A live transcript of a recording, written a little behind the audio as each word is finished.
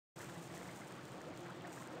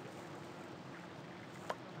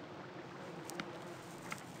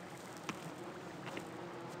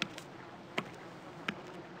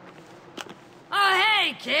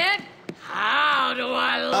kid. How do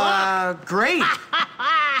I look? Great.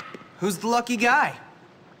 Who's the lucky guy?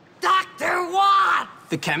 Dr. Watts!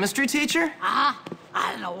 The chemistry teacher? I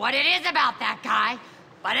don't know what it is about that guy,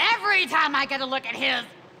 but every time I get a look at his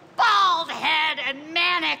bald head and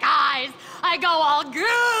manic eyes, I go all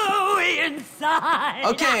gooey inside.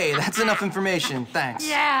 Okay, that's enough information. Thanks.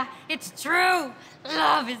 Yeah, it's true.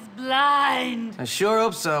 Love is blind. I sure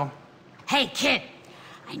hope so. Hey, kid,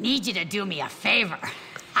 I need you to do me a favor.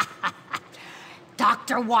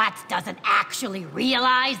 Dr. Watts doesn't actually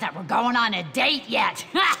realize that we're going on a date yet.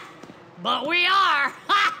 But we are.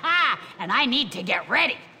 And I need to get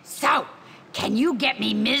ready. So, can you get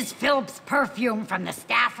me Ms. Phillips' perfume from the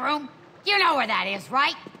staff room? You know where that is,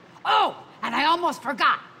 right? Oh, and I almost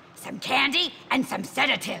forgot. Some candy and some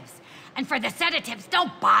sedatives. And for the sedatives,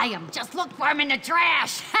 don't buy them. Just look for them in the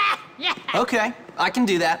trash. Yeah. Okay, I can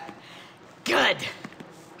do that. Good.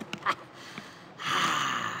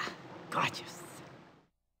 Gorgeous.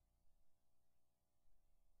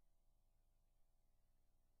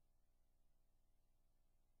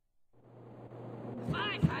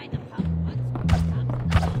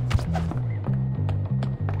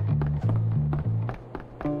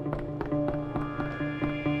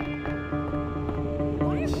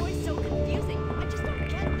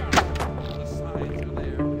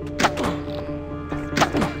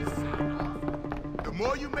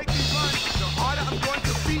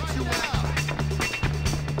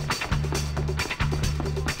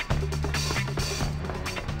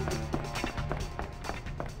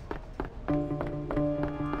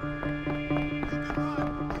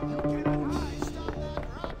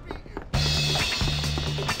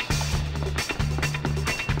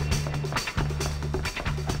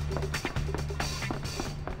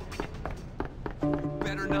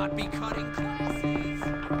 Not be cutting classes.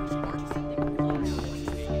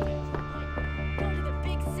 Go to the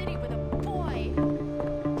big city with a boy.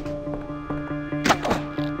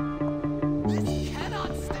 This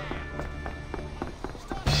cannot stand.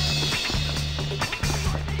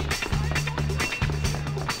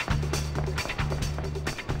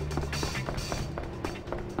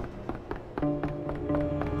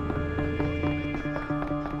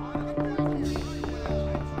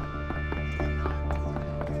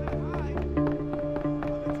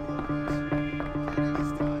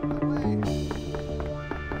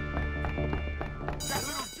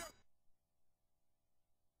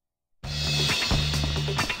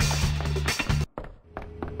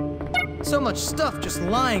 So much stuff just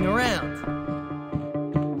lying around.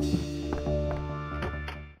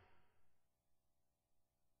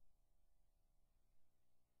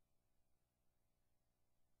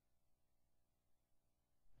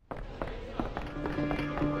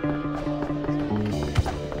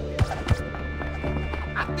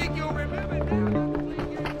 I think you'll remember now.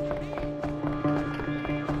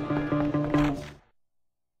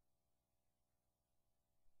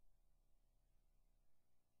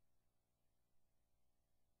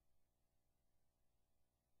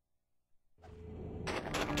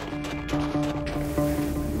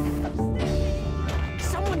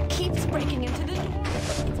 Someone keeps breaking into the door.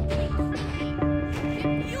 It's pretty creepy.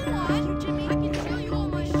 If you want, Jimmy, I can show you all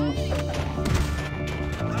my shiny.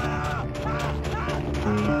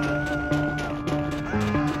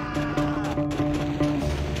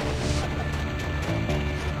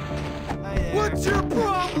 What's your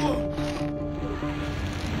problem?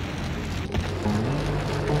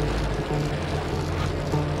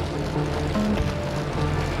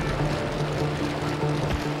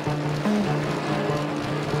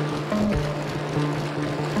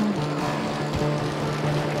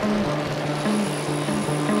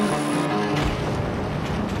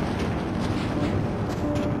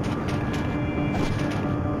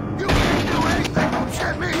 You can't do anything,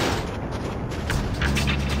 Jimmy!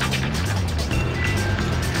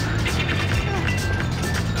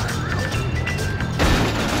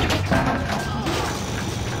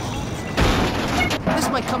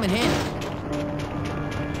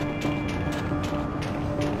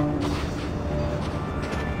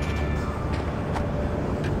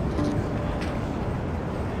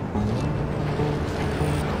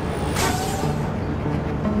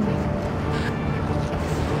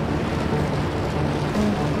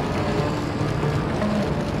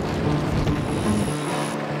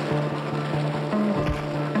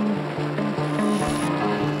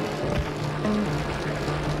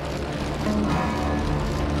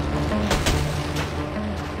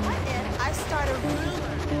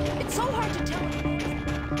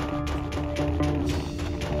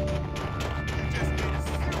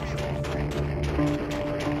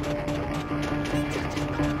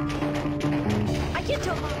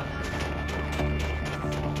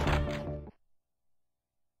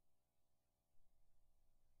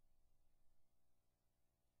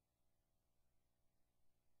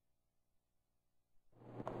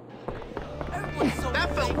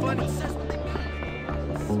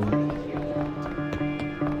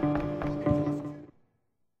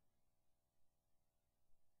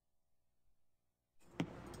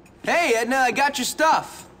 Hey, Edna, I got your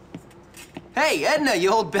stuff. Hey, Edna,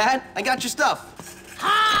 you old bat, I got your stuff.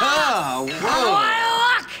 Oh, whoa. How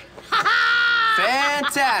I look?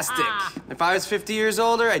 Fantastic. If I was 50 years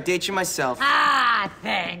older, I'd date you myself. Ah,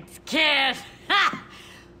 thanks, kid.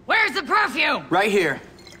 Where's the perfume? Right here.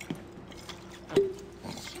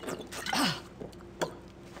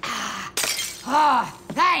 Oh,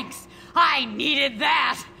 thanks. I needed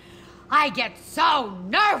that. I get so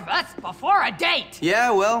nervous before a date.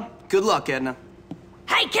 Yeah, well, good luck, Edna.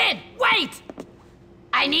 Hey, kid, wait!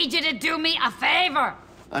 I need you to do me a favor.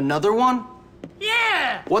 Another one?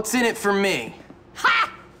 Yeah! What's in it for me?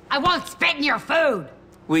 Ha! I won't spit in your food.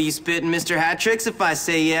 Will you spit in Mr. Hattricks if I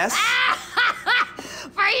say yes?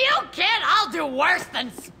 For you, kid, I'll do worse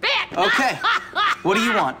than spit. Okay. What do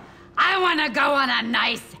you want? I want to go on a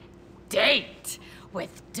nice date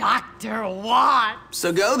with Dr.Watch.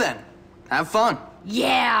 So go then. Have fun.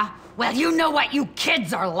 Yeah, well, you know what you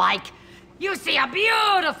kids are like. You see a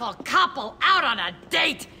beautiful couple out on a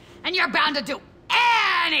date, and you're bound to do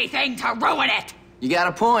anything to ruin it. You got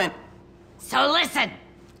a point. So listen,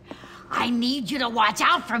 I need you to watch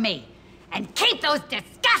out for me and keep those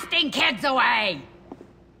disgusting kids away.